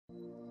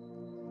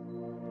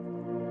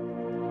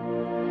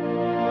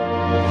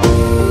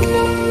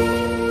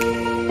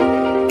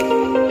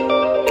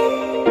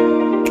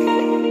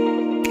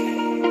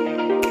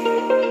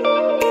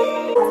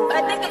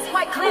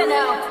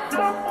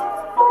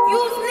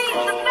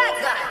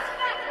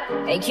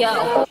Hey,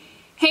 yo.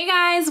 Hey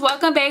guys,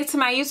 welcome back to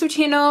my YouTube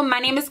channel. My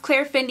name is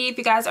ClaireFendy. If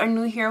you guys are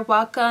new here,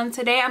 welcome.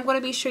 Today I'm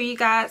going to show you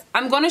guys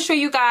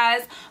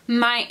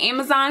my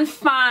Amazon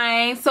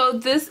find. So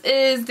this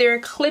is their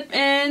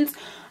clip-ins.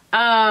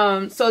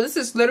 So this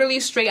is literally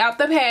straight out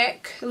the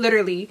pack,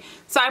 literally.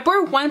 So I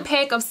bought one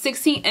pack of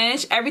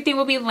 16-inch. Everything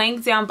will be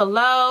linked down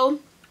below.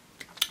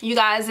 You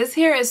guys, this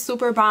hair is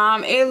super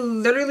bomb. It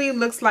literally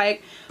looks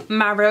like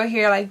my real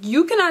hair. Like,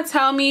 you cannot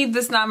tell me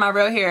this is not my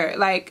real hair,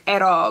 like,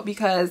 at all,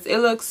 because it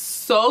looks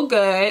so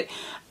good.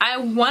 I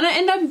want to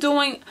end up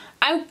doing,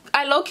 I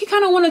low-key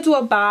kind of want to do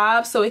a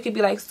bob so it could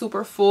be like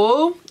super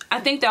full. I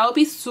think that would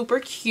be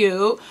super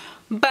cute,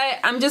 but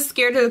I'm just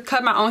scared to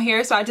cut my own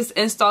hair, so I just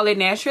install it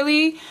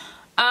naturally.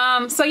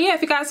 So yeah,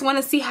 if you guys want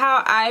to see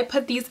how I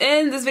put these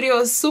in, this video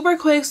is super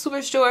quick,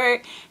 super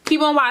short.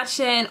 Keep on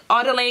watching.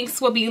 All the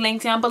links will be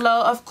linked down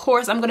below. Of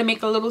course, I'm going to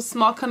make a little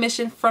small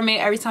commission from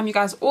it every time you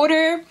guys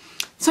order.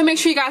 So make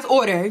sure you guys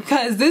order,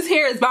 because this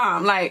hair is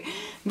bomb. Like,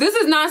 this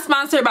is not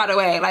sponsored, by the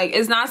way. Like,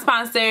 it's not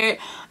sponsored.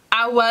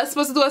 I was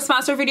supposed to do a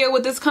sponsor video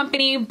with this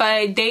company,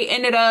 but they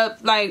ended up,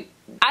 like,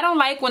 I don't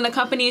like when the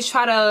companies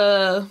try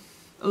to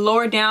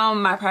lower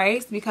down my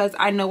price, because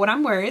I know what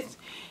I'm worth.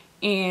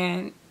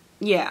 And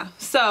yeah,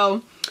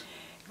 so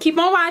keep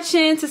on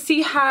watching to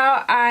see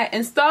how I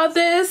install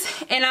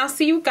this, and I'll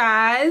see you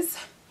guys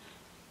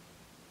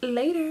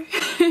later.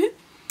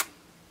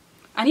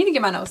 I need to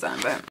get my nose done,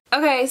 but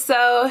okay.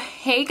 So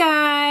hey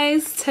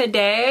guys,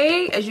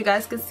 today, as you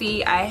guys can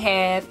see, I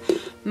have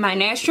my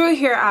natural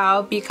hair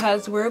out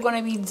because we're going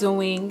to be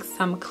doing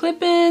some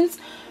clip-ins.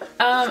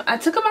 I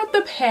took them out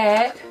the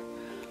pack,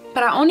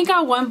 but I only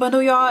got one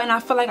bundle, y'all, and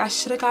I feel like I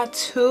should have got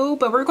two,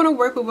 but we're gonna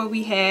work with what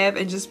we have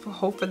and just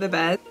hope for the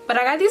best. But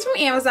I got these from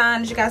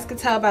Amazon, as you guys can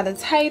tell by the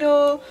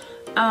title.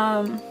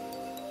 I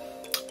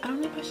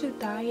don't know if I should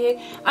dye it.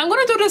 I'm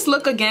gonna do this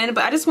look again,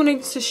 but I just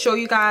wanted to show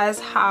you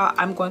guys how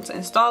I'm going to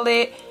install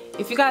it.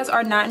 If you guys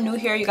are not new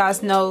here, you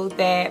guys know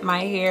that my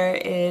hair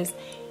is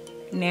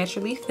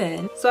naturally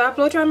thin. So I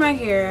blow dry my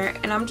hair,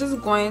 and I'm just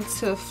going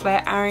to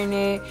flat iron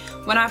it.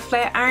 When I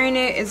flat iron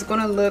it, it's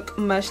gonna look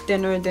much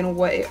thinner than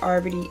what it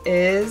already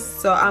is.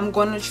 So I'm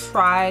gonna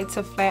try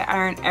to flat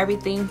iron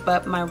everything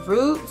but my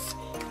roots.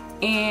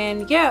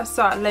 And yeah,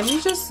 so let me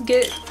just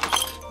get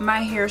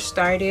my hair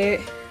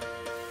started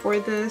for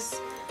this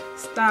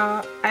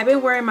style. I've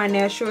been wearing my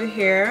natural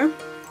hair,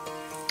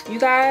 you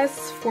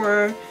guys,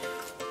 for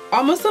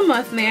almost a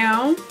month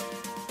now,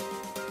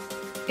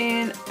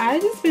 and I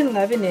just been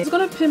loving it. I'm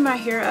gonna pin my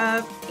hair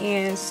up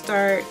and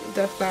start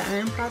the flat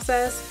iron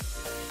process,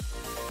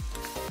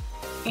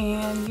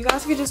 and you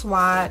guys can just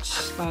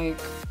watch. Like,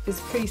 it's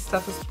pretty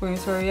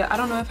self-explanatory. I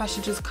don't know if I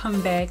should just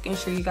come back and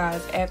show you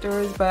guys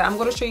afterwards, but I'm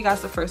gonna show you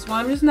guys the first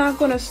one. I'm just not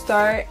gonna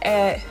start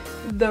at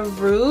the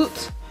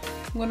root.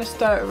 I'm gonna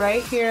start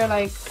right here,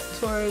 like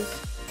towards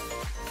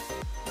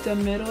the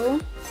middle.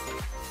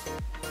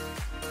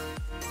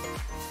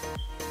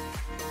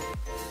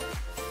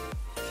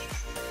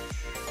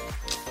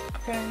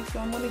 Okay, so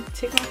I'm gonna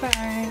take my flat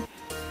iron.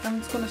 I'm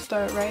just gonna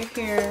start right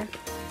here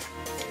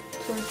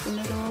towards the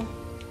middle.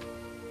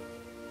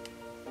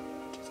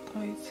 Just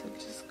going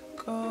to just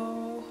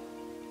go.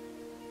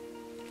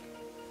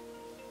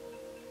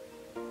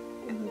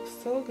 It looks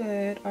so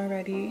good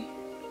already.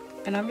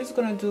 And I'm just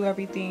gonna do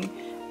everything.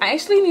 I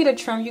actually need a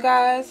trim, you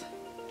guys,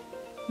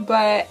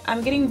 but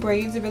I'm getting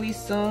braids really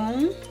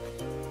soon,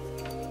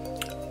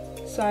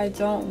 so I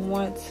don't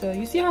want to.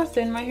 You see how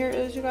thin my hair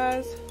is, you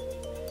guys?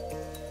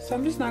 So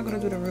I'm just not gonna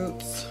do the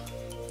roots.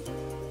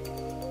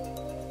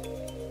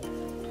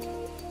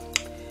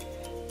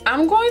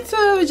 I'm going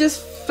to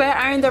just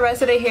flat iron the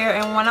rest of the hair,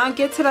 and when I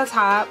get to the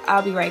top,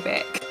 I'll be right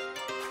back.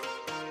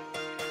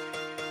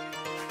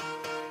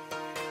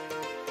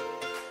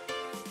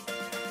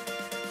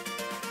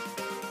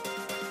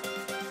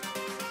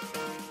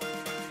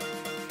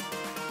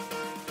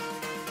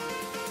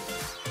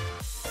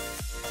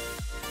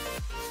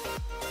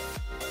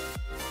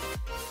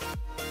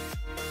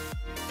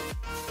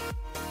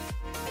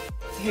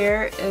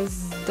 Hair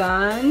is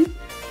done,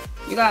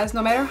 you guys.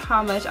 No matter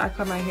how much I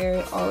cut my hair,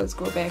 it always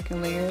grow back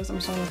in layers. I'm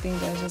starting to think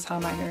that's just how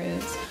my hair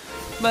is,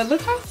 but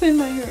look how thin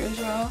my hair is,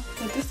 y'all.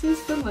 But this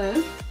is the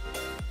length.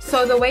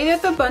 So the way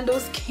that the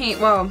bundles came,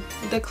 well,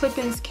 the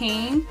clip-ins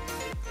came,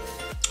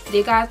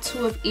 they got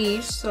two of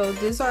each. So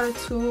these are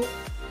two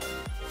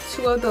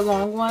of the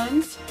long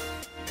ones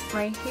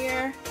right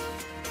here.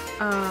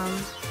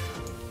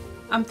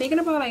 I'm thinking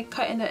about like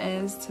cutting the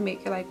ends to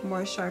make it like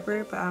more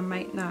sharper, but I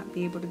might not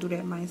be able to do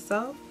that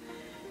myself.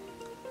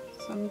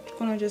 So I'm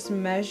gonna just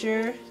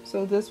measure.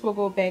 So this will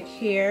go back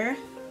here.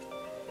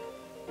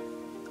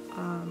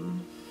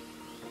 I'm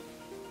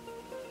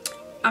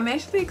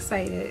actually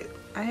excited.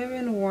 I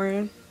haven't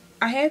worn,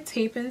 I had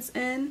tape-ins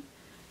in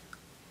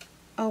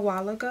a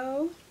while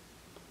ago,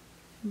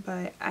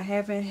 but I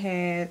haven't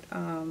had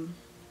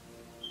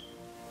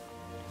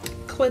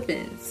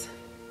clip-ins.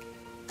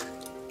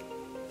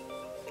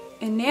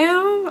 And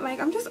now, like,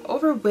 I'm just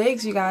over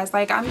wigs, you guys.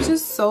 Like, I'm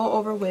just so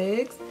over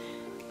wigs.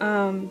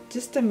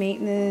 just the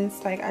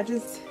maintenance. Like,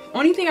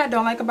 only thing I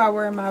don't like about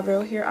wearing my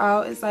real hair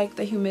out is like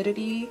the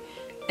humidity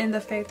and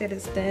the fact that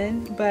it's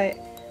thin. But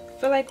I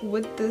feel like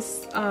with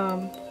this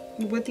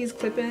with these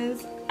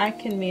clip-ins I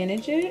can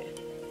manage it.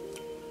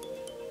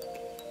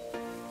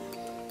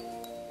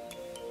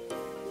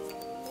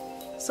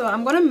 So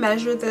I'm gonna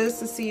measure this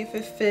to see if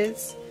it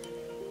fits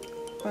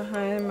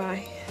behind my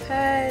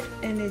head,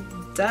 and it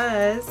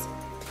does.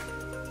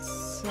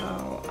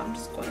 So I'm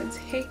just going to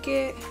take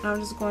it and I'm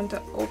just going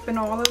to open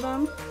all of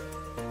them.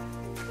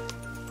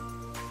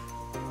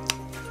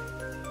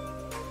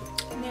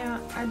 Now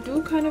I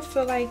do kind of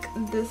feel like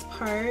this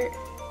part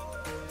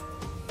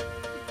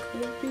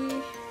could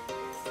be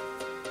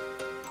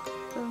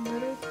a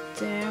little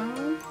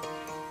down.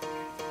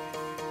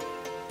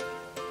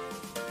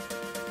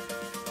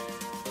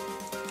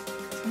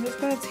 I'm just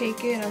going to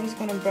take it and I'm just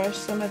going to brush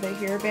some of the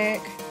hair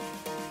back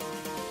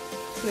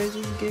to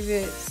just give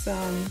it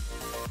some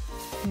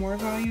more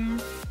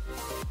volume.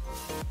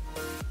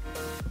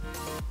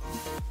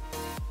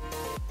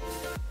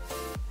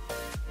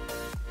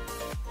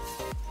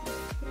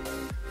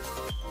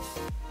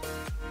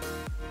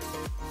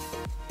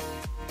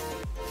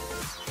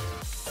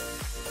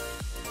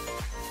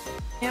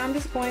 Now I'm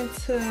just going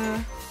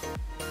to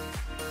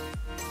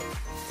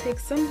take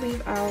some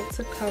leave out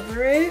to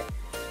cover it.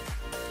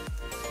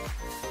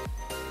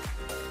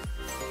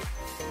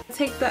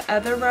 Take the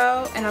other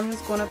row and I'm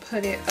just going to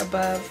put it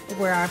above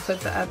where I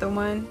put the other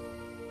one.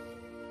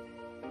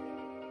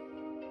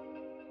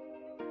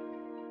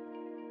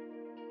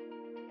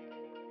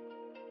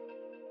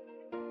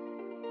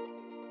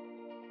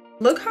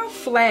 Look how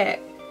flat.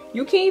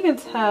 You can't even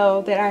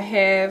tell that I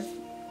have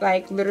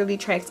like literally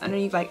tracks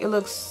underneath. Like, it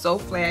looks so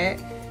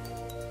flat.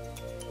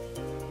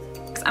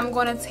 I'm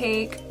going to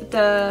take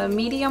the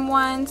medium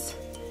ones.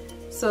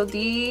 So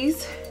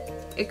these,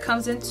 it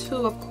comes in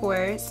two, of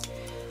course.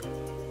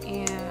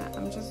 And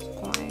I'm just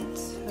going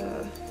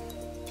to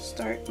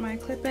start my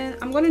clip-in.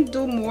 I'm going to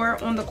do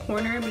more on the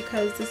corner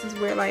because this is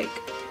where like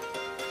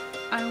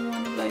I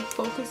want to like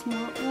focus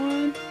more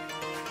on.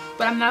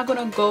 But I'm not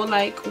going to go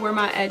like where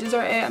my edges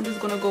are at. I'm just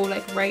going to go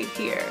like right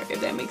here,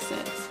 if that makes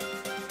sense.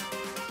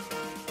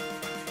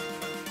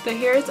 The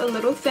hair is a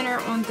little thinner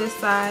on this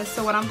side,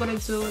 so what I'm going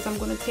to do is I'm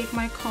going to take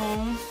my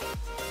comb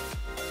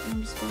and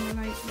I'm just going to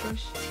like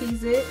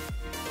tease it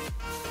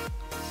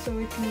so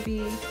it can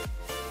be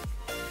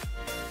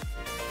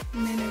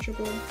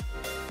manageable.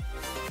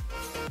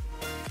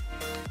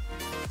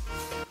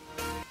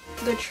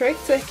 The trick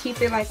to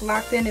keep it like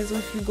locked in is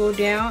if you go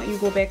down, you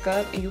go back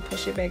up and you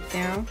push it back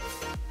down.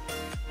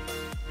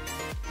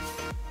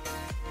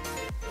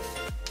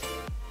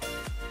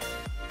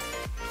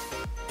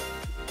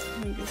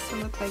 And this will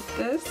look like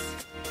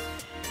this.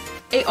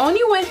 It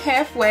only went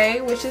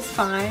halfway, which is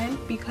fine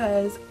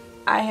because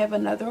I have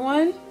another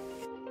one.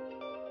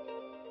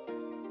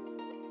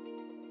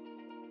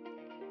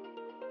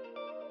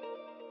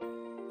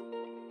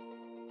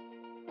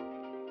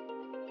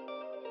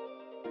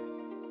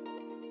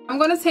 I'm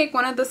going to take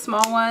one of the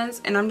small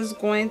ones and I'm just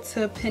going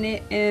to pin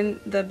it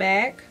in the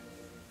back.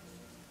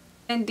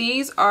 And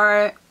these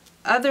are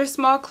other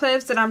small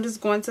clips that I'm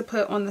just going to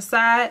put on the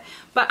side.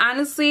 But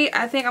honestly,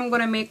 I think I'm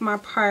going to make my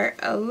part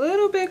a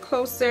little bit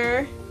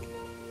closer.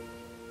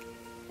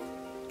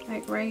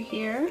 Like right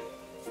here.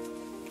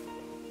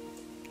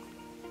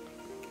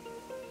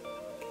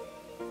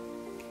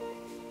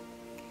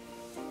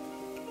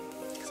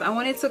 So I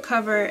want it to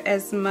cover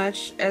as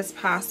much as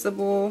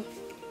possible.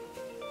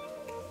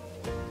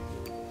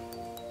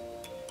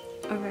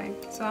 Okay,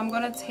 so I'm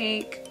going to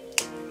take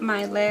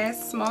my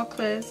last small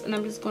clips and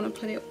I'm just going to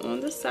put it on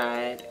the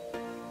side.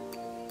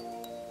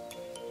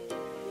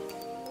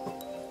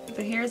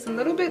 The hair is a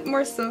little bit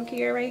more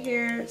silkier right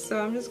here,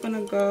 so I'm just going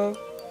to go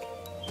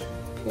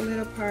pull it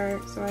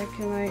apart so I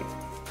can like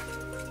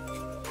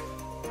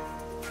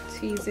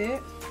tease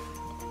it.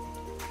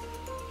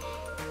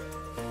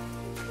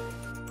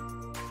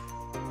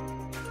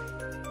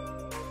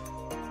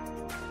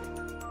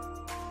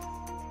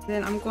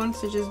 Then I'm going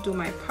to just do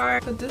my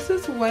part. So this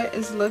is what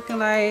it's looking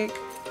like.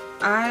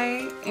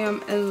 I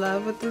am in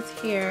love with this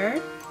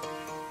hair.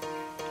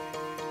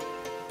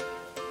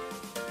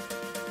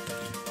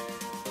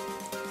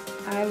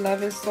 I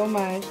love it so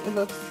much. It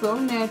looks so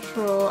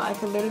natural. I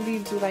could literally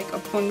do like a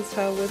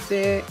ponytail with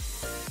it.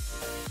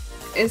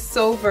 It's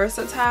so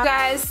versatile.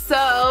 Guys,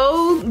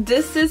 so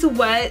this is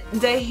what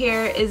the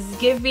hair is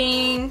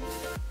giving.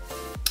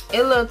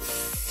 It looks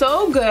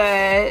so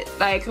good.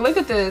 Like, look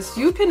at this.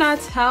 You cannot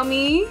tell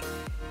me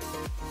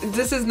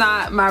this is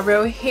not my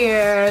real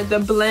hair. The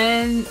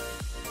blend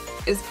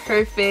is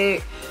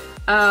perfect.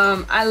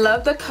 I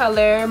love the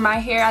color. My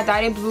hair, I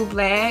dyed it blue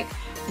black,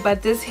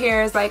 but this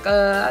hair is like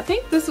a, I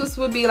think this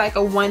would be like a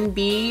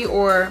 1B,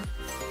 or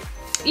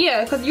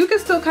yeah, because you can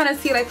still kind of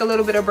see like a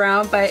little bit of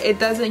brown, but it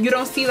doesn't, you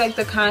don't see like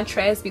the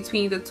contrast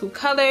between the two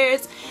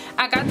colors.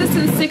 I got this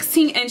in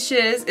 16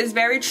 inches. It's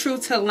very true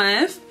to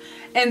length.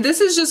 And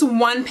this is just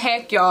one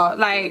pack, y'all.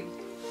 Like,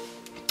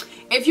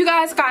 if you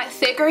guys got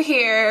thicker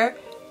hair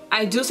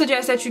I do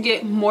suggest that you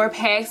get more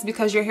packs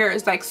because your hair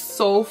is like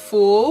so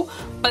full.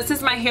 But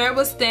since my hair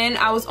was thin,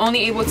 I was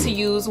only able to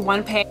use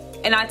 1 pack.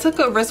 And I took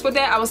a risk with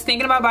that. I was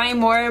thinking about buying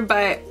more,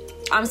 but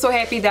I'm so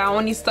happy that I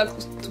only stuck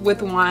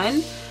with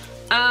 1.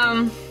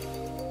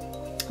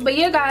 But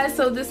yeah guys,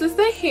 so this is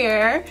the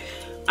hair.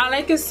 I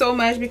like it so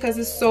much because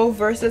it's so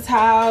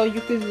versatile.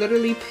 You can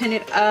literally pin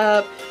it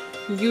up.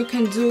 You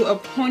can do a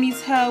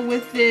ponytail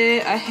with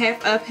it, a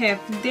half up, half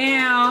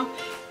down.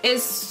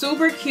 It's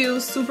super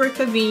cute, super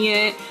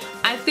convenient.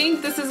 I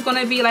think this is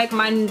gonna be like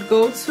my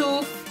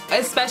go-to,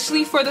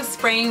 especially for the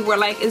spring where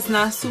like it's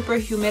not super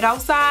humid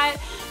outside.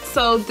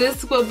 So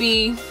this will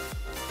be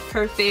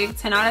perfect,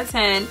 10 out of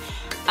 10.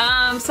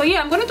 So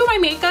yeah, I'm gonna do my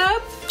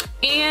makeup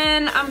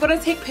and I'm gonna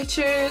take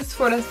pictures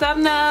for the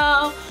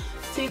thumbnail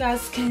so you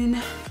guys can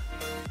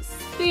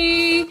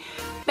see.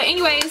 But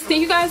anyways,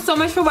 thank you guys so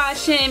much for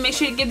watching. Make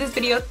sure to give this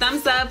video a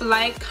thumbs up,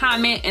 like,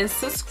 comment, and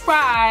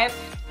subscribe.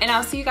 And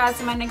I'll see you guys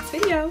in my next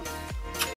video.